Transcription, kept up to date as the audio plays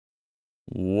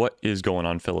What is going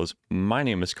on, fellas? My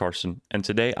name is Carson, and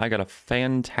today I got a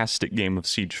fantastic game of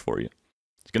Siege for you.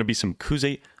 It's going to be some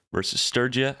Khuzait versus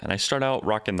Sturgia, and I start out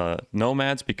rocking the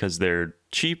Nomads because they're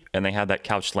cheap and they have that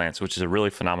Couched Lance, which is a really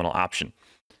phenomenal option.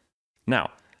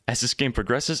 Now, as this game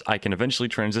progresses, I can eventually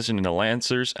transition into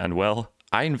Lancers, and well,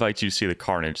 I invite you to see the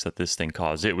carnage that this thing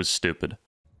caused. It was stupid.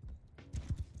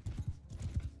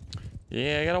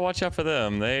 Yeah, I gotta watch out for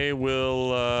them. They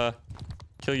will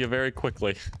kill you very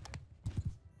quickly.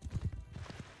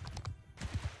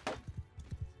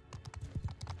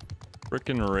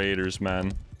 Frickin' Raiders,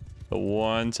 man. The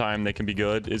one time they can be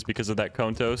good is because of that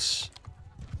Kontos.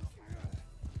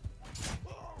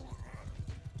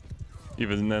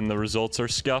 Even then, the results are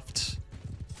scuffed.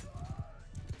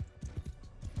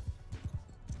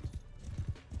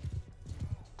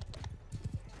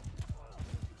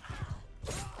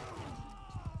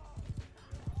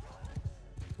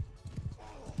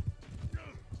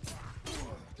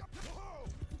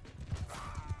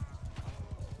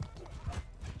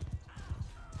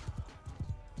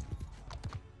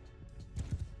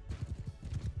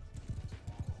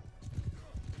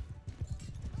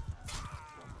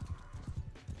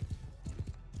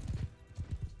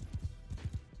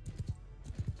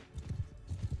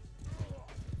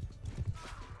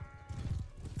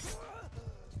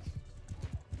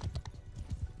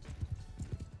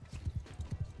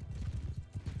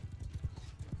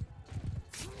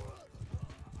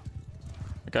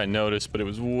 I noticed, but it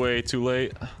was way too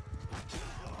late.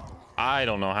 I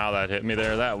don't know how that hit me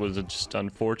there. That was just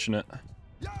unfortunate.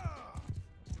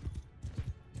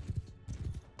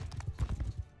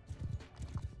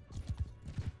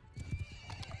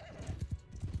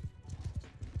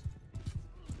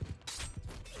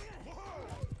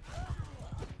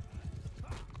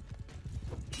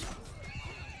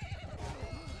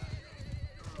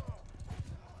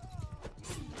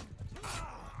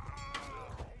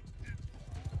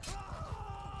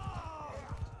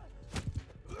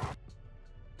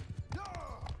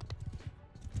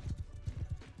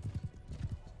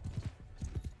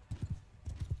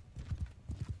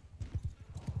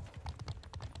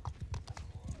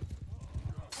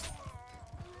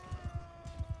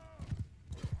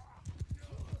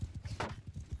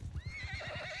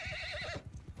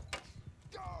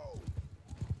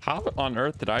 How on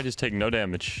earth did I just take no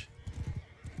damage?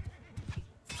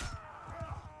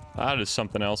 That is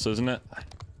something else, isn't it?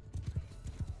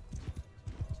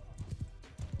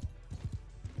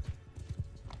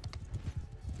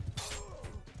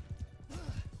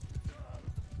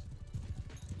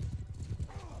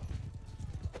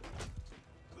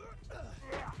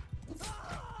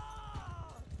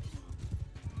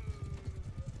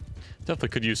 Definitely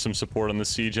could use some support on the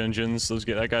siege engines.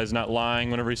 That guy's not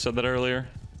lying whenever he said that earlier.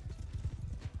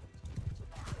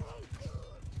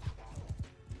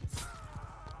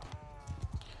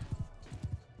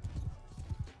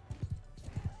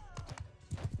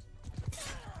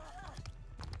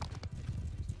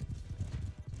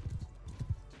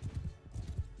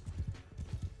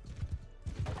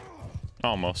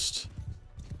 Almost.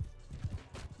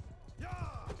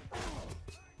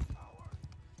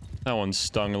 That one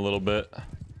stung a little bit.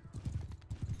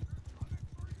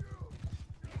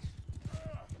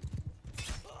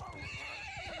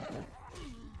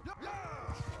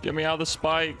 Get me out of the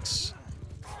spikes.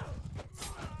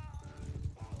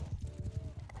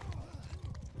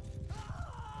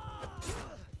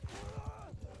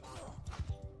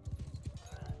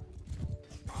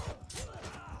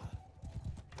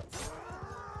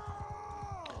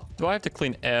 Do I have to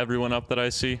clean everyone up that I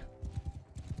see?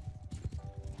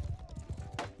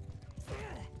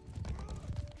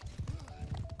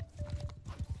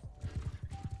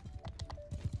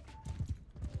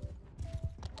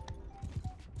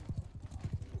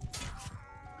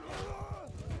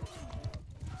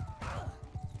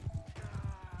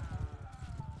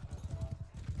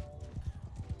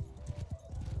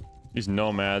 These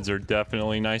Nomads are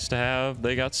definitely nice to have.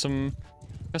 They got some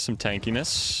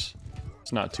tankiness.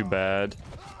 It's not too bad.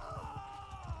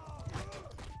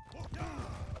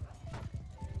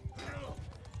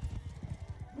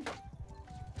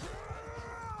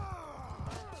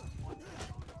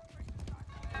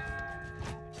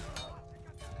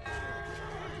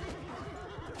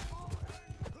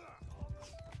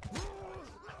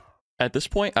 At this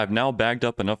point, I've now bagged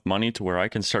up enough money to where I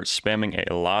can start spamming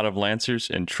a lot of Lancers,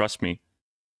 and trust me,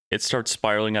 it starts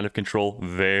spiraling out of control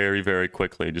very, very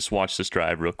quickly. Just watch this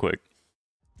drive real quick.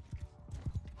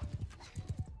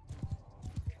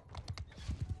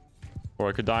 Or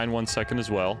I could die in 1 second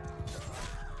as well.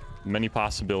 Many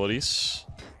possibilities.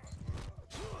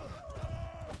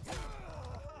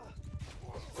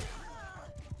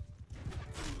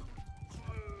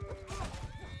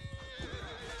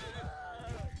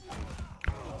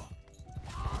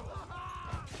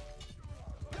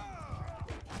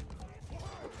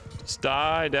 Just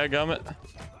die, dadgummit.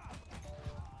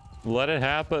 Let it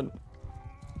happen.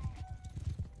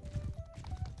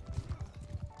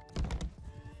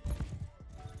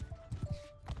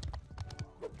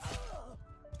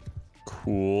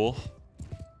 Cool.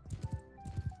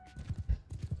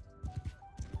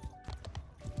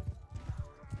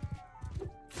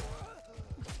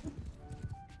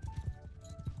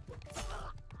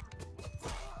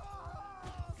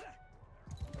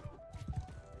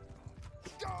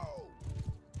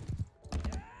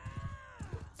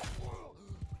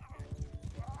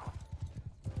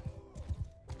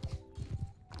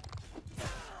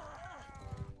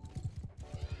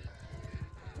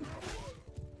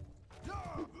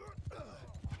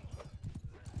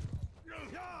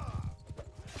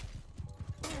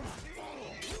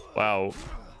 Wow.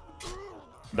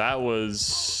 That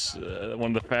was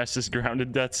one of the fastest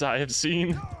grounded deaths I have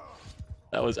seen.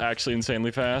 That was actually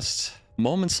insanely fast.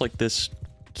 Moments like this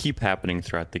keep happening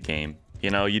throughout the game.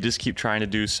 You know, you just keep trying to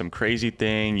do some crazy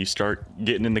thing. You start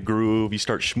getting in the groove. You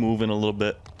start schmooving a little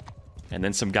bit. And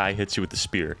then some guy hits you with the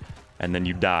spear. And then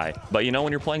you die. But you know,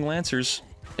 when you're playing Lancers,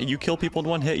 you kill people in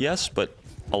one hit, yes. But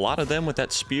a lot of them with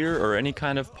that spear or any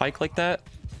kind of pike like that,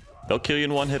 they'll kill you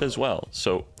in one hit as well.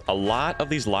 So a lot of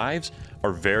these lives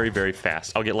are very, very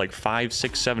fast. I'll get like 5,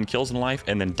 6, 7 kills in life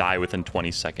and then die within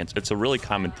 20 seconds. It's a really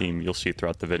common theme you'll see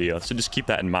throughout the video. So just keep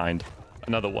that in mind.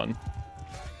 Another one.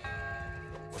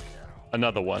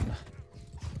 Another one.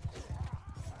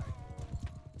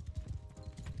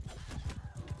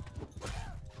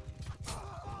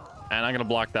 And I'm gonna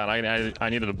block that. I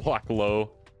needed to block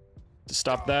low to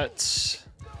stop that.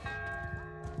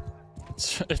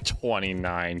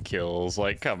 29 kills.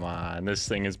 Like, come on. This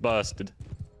thing is busted.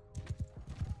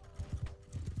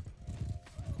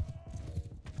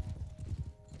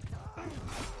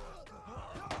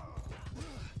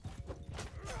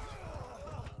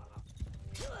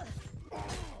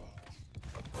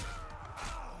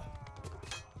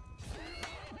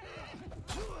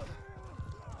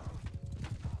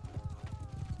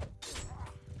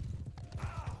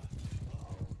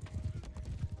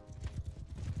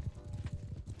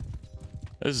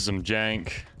 This is some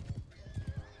jank.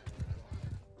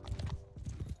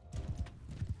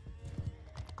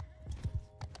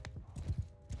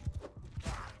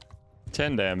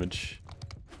 $10 damage.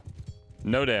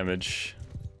 No damage.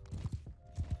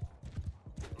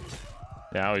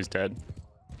 Yeah, now he's dead.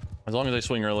 As long as I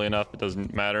swing early enough, it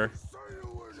doesn't matter.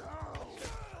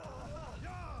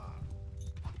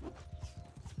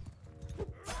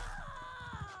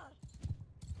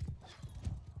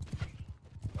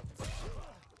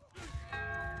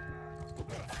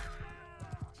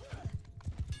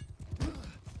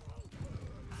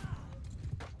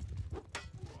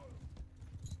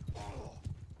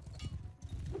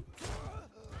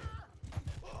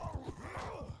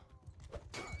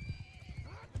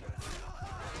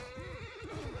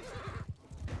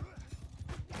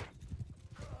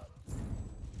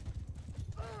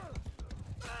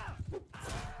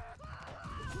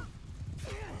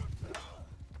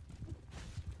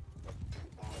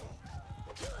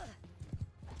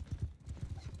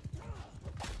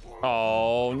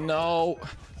 Oh, no.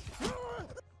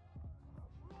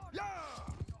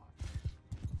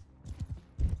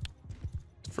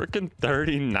 Freaking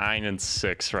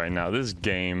 39-6 right now. This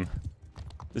game,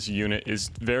 this unit is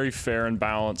very fair and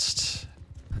balanced.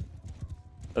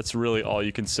 That's really all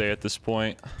you can say at this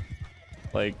point.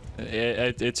 Like,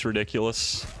 it's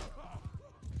ridiculous.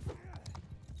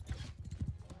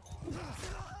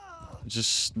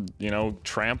 Just, you know,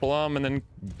 trample them and then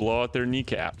blow out their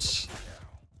kneecaps.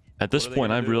 At this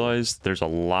point, I've realized there's a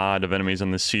lot of enemies on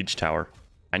this siege tower.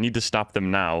 I need to stop them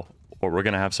now, or we're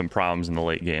gonna have some problems in the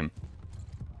late game.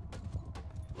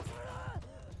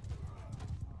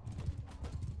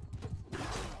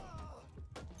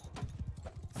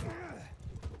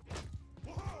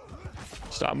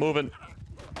 Stop moving.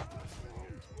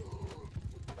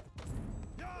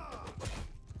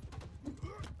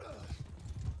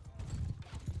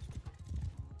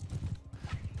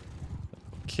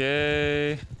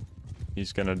 Okay.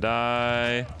 He's gonna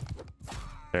die.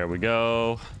 There we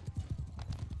go.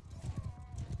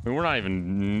 I mean, we're not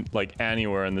even, like,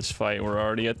 anywhere in this fight. We're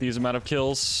already at these amount of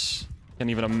kills. Can't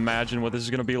even imagine what this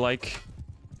is gonna be like.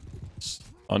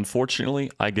 Unfortunately,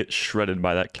 I get shredded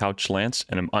by that couch lance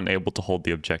and am unable to hold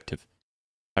the objective.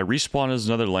 I respawn as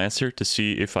another lancer to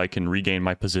see if I can regain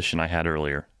my position I had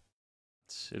earlier.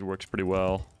 It works pretty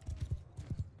well.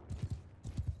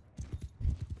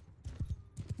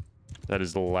 That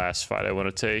is the last fight I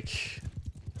want to take.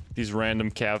 These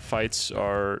random cav fights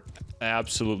are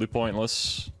absolutely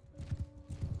pointless.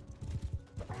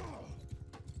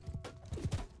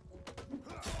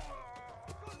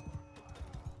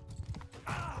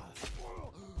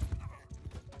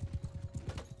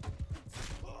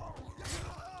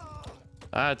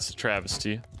 That's a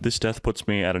travesty. This death puts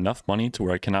me at enough money to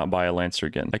where I cannot buy a Lancer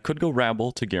again. I could go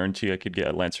Rabble to guarantee I could get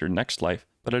a Lancer next life,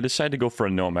 but I decided to go for a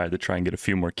Nomad to try and get a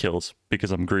few more kills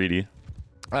because I'm greedy.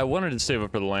 I wanted to save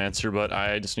up for the Lancer, but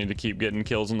I just need to keep getting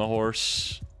kills on the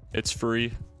horse. It's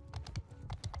free.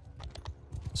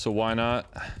 So why not?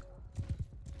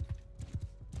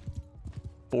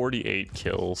 48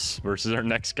 kills versus our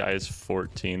next guy is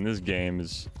 14. This game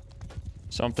is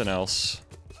something else.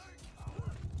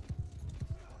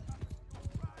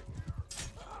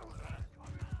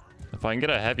 If I can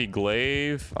get a heavy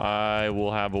glaive, I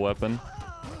will have a weapon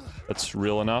that's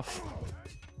real enough.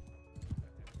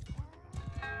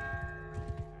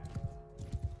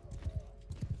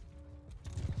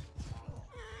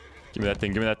 Give me that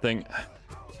thing, give me that thing.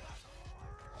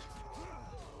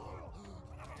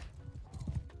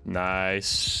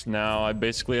 Nice. Now I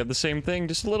basically have the same thing,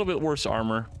 just a little bit worse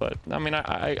armor, but I mean,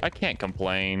 I can't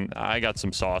complain. I got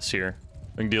some sauce here.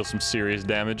 I can deal some serious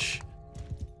damage.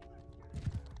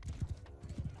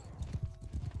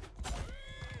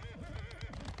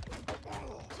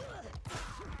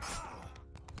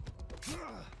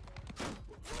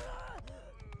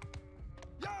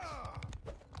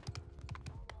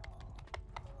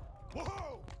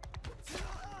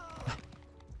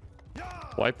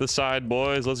 Wipe the side,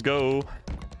 boys. Let's go.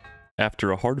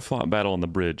 After a hard-fought battle on the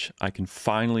bridge, I can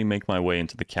finally make my way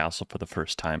into the castle for the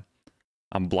first time.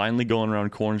 I'm blindly going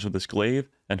around corners with this glaive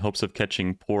in hopes of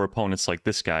catching poor opponents like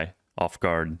this guy off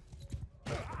guard.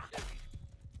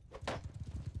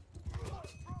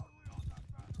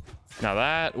 Now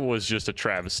that was just a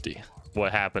travesty.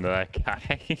 What happened to that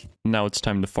guy? Now it's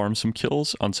time to farm some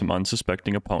kills on some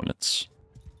unsuspecting opponents.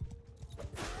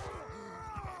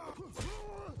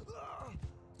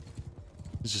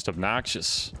 It's just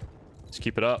obnoxious. Just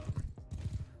keep it up.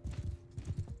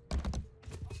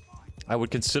 I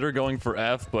would consider going for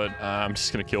F, but I'm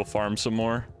just gonna kill farm some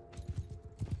more.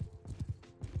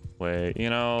 Wait,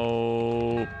 you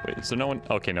know... Wait, is there no one?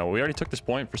 Okay, no, we already took this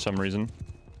point for some reason.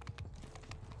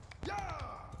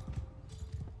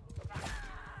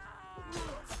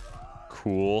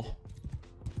 Cool.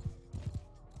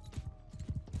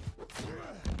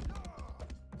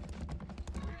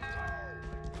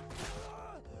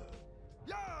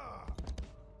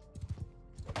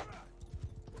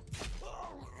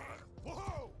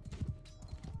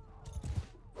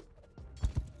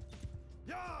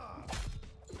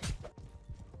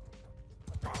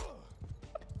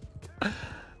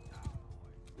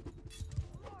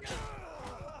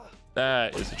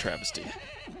 That is a travesty.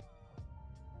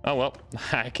 Oh well,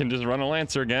 I can just run a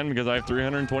Lancer again because I have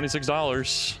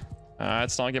 $326.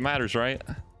 It's not like it matters, right?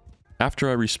 After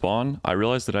I respawn, I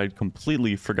realized that I'd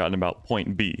completely forgotten about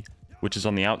point B, which is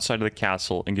on the outside of the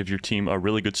castle and gives your team a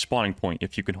really good spawning point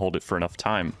if you can hold it for enough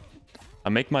time. I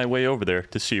make my way over there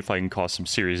to see if I can cause some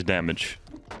serious damage.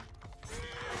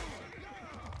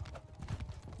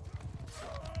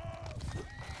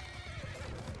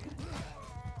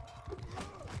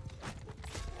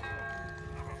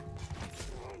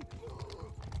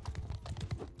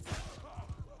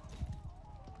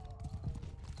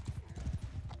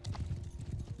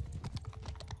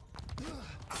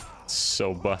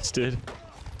 So busted.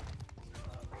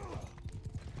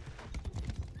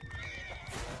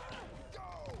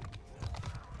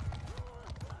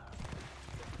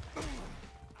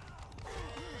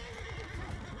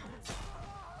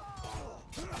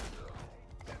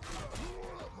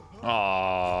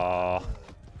 Aww.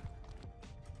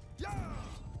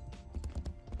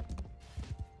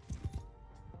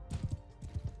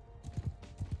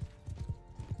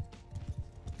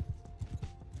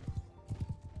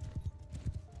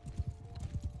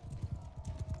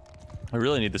 I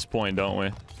really need this point, don't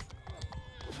we?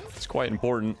 It's quite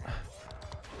important.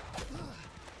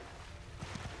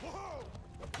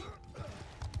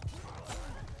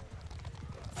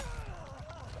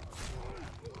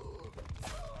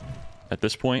 At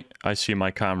this point, I see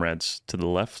my comrades to the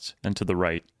left and to the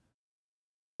right,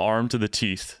 armed to the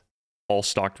teeth, all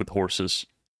stocked with horses.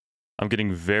 I'm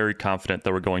getting very confident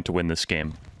that we're going to win this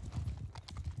game.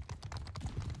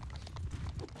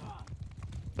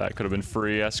 That could have been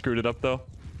free. I screwed it up, though.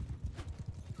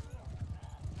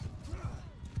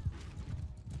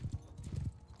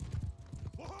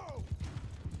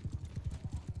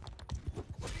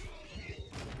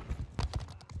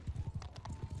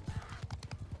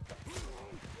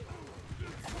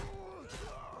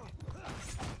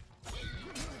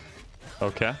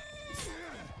 Okay.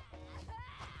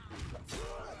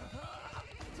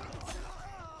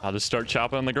 I'll just start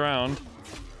chopping on the ground.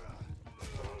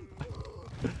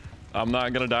 I'm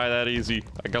not gonna die that easy.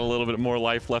 I got a little bit more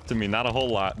life left in me. Not a whole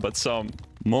lot, but some.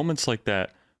 Moments like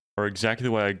that are exactly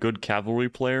why a good cavalry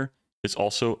player is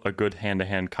also a good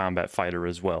hand-to-hand combat fighter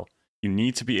as well. You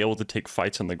need to be able to take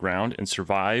fights on the ground and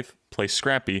survive, play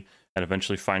scrappy, and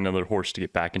eventually find another horse to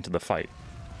get back into the fight.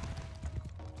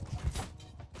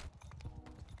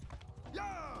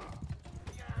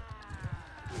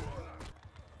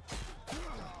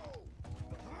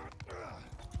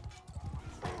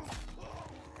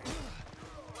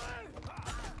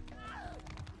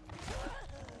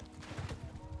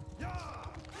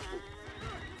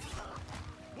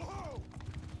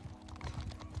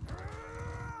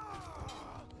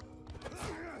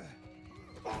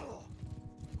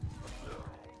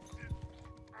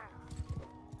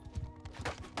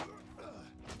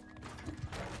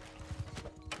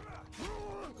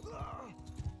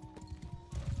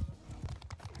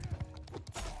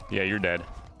 Yeah, you're dead.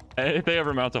 If they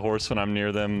ever mount a horse when I'm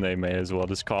near them, they may as well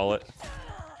just call it.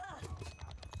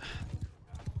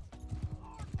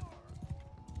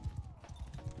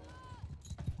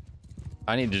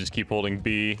 I need to just keep holding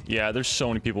B. Yeah, there's so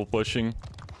many people pushing.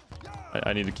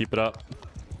 I need to keep it up.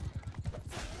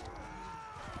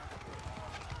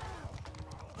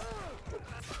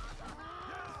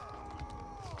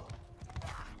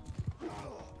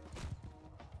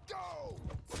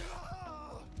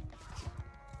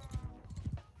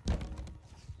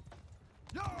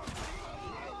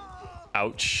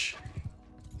 Ouch.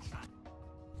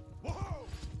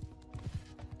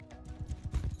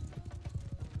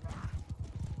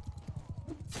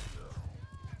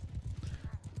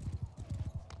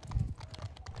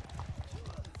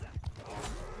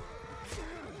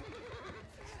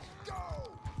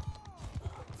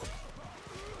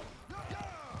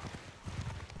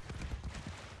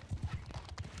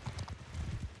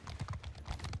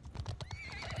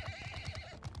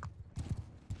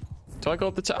 Do I go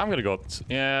up the tower? I'm gonna go up.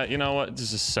 Yeah, you know what?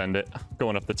 Just send it.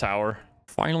 Going up the tower.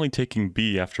 Finally taking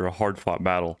B after a hard-fought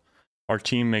battle. Our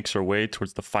team makes our way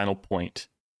towards the final point,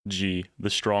 G,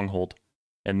 the stronghold.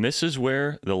 And this is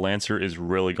where the Lancer is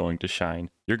really going to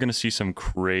shine. You're gonna see some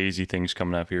crazy things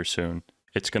coming up here soon.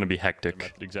 It's gonna be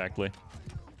hectic. Exactly.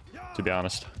 To be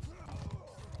honest.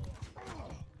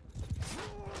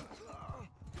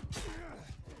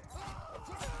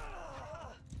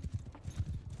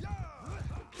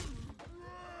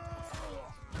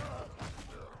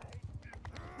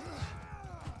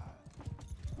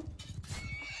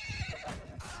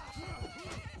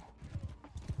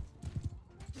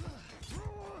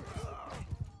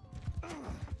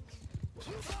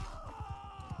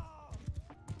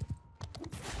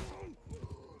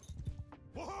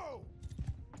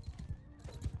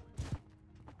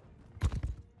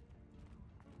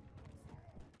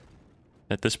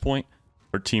 At this point,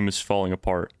 our team is falling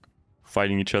apart,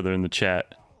 fighting each other in the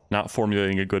chat, not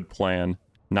formulating a good plan,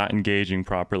 not engaging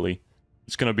properly.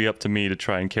 It's going to be up to me to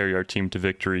try and carry our team to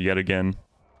victory yet again.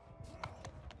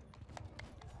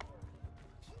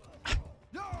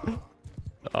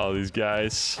 Oh, these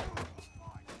guys.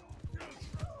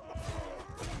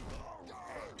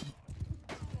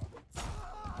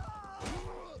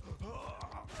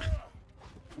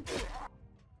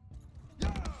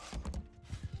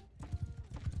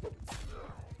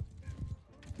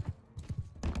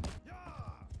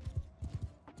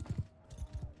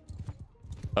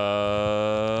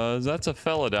 That's a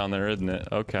fella down there, isn't it?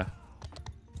 Okay.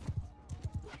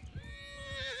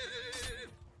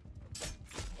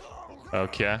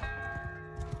 Okay.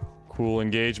 Cool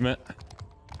engagement.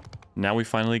 Now we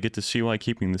finally get to see why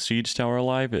keeping the siege tower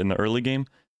alive in the early game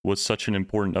was such an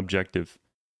important objective.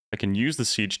 I can use the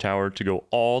siege tower to go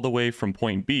all the way from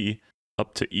point B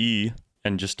up to E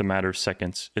in just a matter of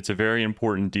seconds. It's a very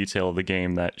important detail of the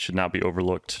game that should not be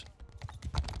overlooked.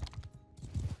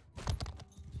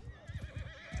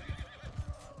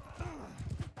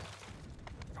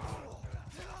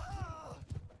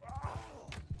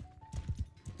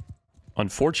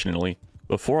 Unfortunately,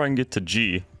 before I can get to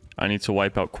G, I need to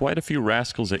wipe out quite a few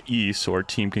rascals at E so our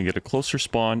team can get a closer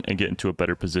spawn and get into a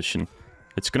better position.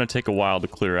 It's going to take a while to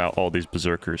clear out all these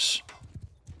berserkers.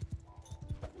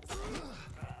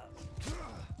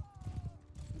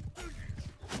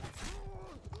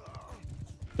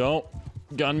 Don't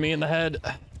gun me in the head.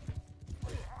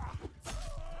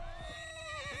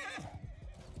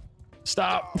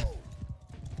 Stop.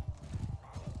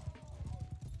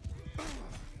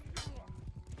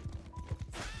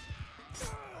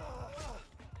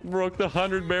 Broke the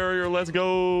 100 barrier. Let's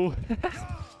go.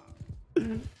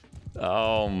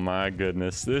 Oh my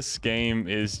goodness. This game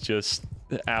is just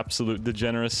absolute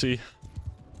degeneracy.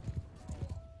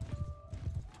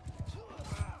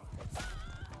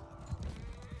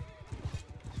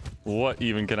 What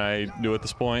even can I do at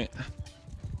this point?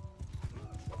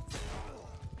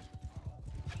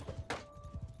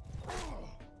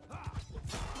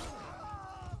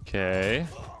 Okay.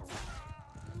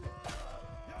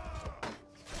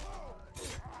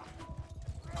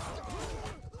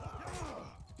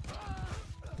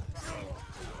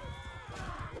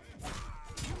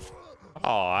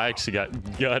 Oh, I actually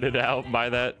got gutted out by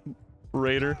that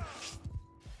raider.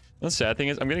 The sad thing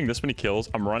is, I'm getting this many kills.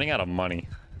 I'm running out of money.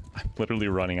 I'm literally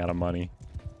running out of money.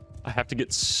 I have to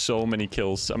get so many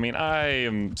kills. I mean, I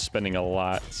am spending a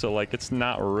lot. So, like, it's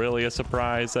not really a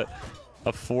surprise that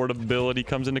affordability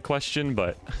comes into question,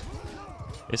 but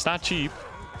it's not cheap.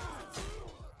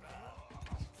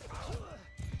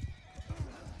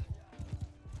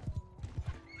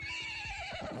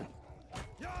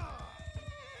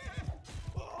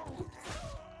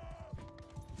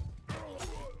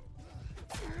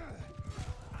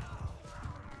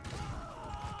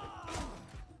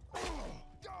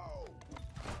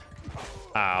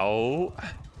 Ow.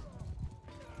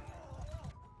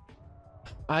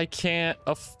 I can't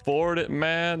afford it,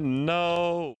 man.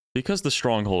 No. Because the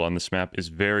stronghold on this map is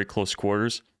very close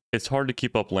quarters, it's hard to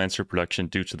keep up Lancer production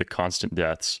due to the constant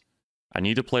deaths. I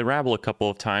need to play Rabble a couple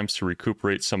of times to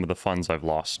recuperate some of the funds I've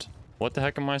lost. What the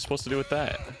heck am I supposed to do with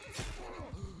that?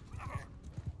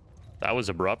 That was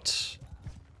abrupt.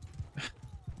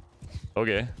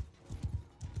 Okay.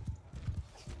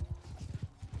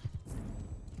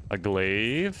 A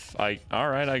glaive?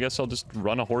 Alright, I guess I'll just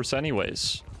run a horse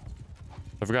anyways.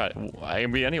 I forgot. I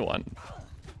can be anyone.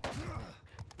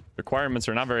 Requirements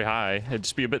are not very high. It'd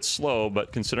just be a bit slow,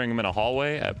 but considering I'm in a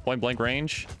hallway at point-blank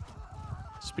range,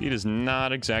 speed is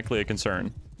not exactly a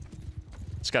concern.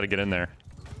 Just gotta get in there.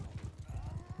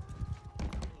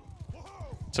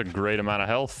 It's a great amount of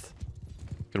health.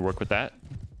 Could work with that.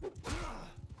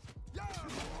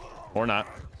 Or not.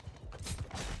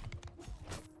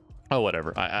 Oh,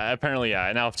 whatever. I apparently, yeah,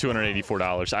 I now have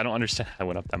 $284. I don't understand how it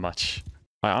went up that much.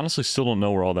 I honestly still don't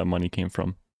know where all that money came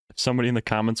from. If somebody in the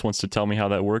comments wants to tell me how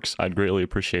that works, I'd greatly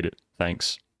appreciate it.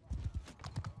 Thanks.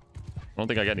 I don't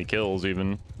think I got any kills,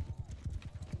 even.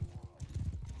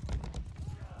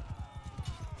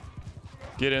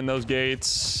 Get in those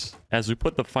gates. As we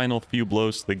put the final few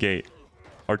blows to the gate,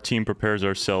 our team prepares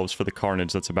ourselves for the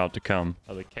carnage that's about to come.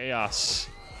 Oh, the chaos.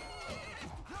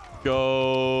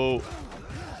 Go.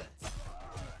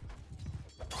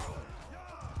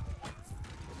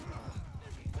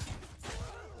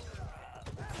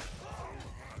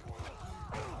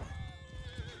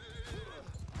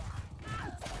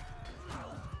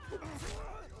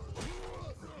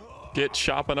 Get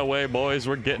chopping away, boys.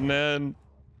 We're getting in.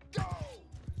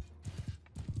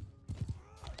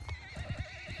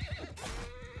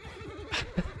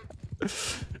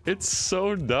 It's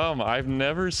so dumb. I've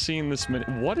never seen this many.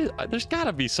 What is? There's got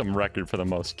to be some record for the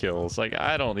most kills. Like,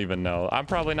 I don't even know. I'm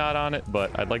probably not on it,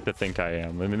 but I'd like to think I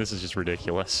am. I mean, this is just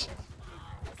ridiculous.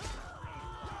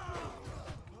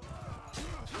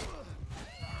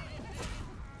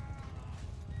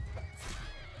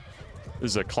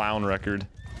 This is a clown record.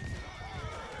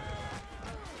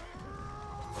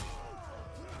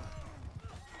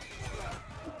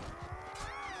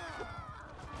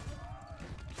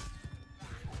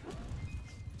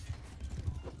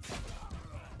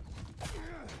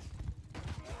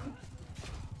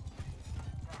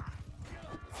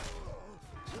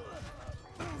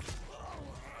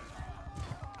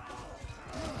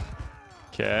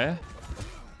 Okay.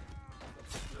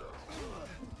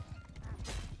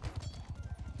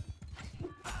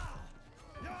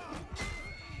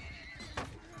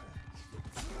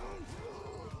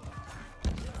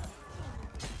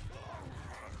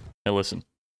 Hey, listen.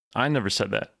 I never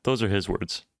said that. Those are his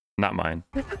words, not mine.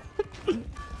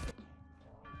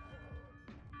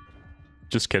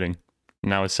 Just kidding.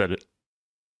 Now I said it.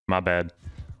 My bad.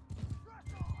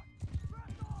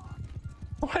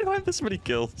 Why do I have this many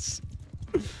kills?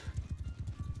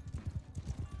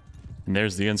 And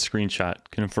there's the end screenshot,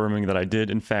 confirming that I did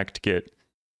in fact get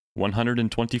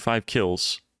 125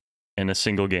 kills in a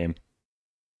single game.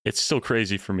 It's still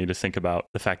crazy for me to think about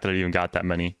the fact that I even got that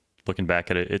many. Looking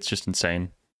back at it, it's just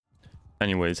insane.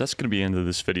 Anyways, that's going to be the end of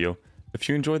this video. If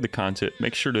you enjoyed the content,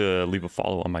 make sure to leave a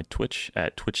follow on my Twitch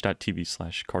at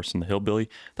twitch.tv/CarsonTheHillbilly.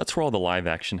 That's where all the live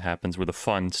action happens, where the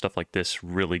fun stuff like this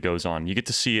really goes on. You get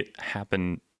to see it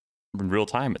happen in real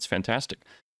time. It's fantastic.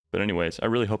 But anyways, I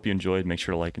really hope you enjoyed. Make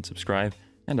sure to like and subscribe,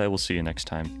 and I will see you next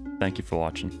time. Thank you for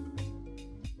watching.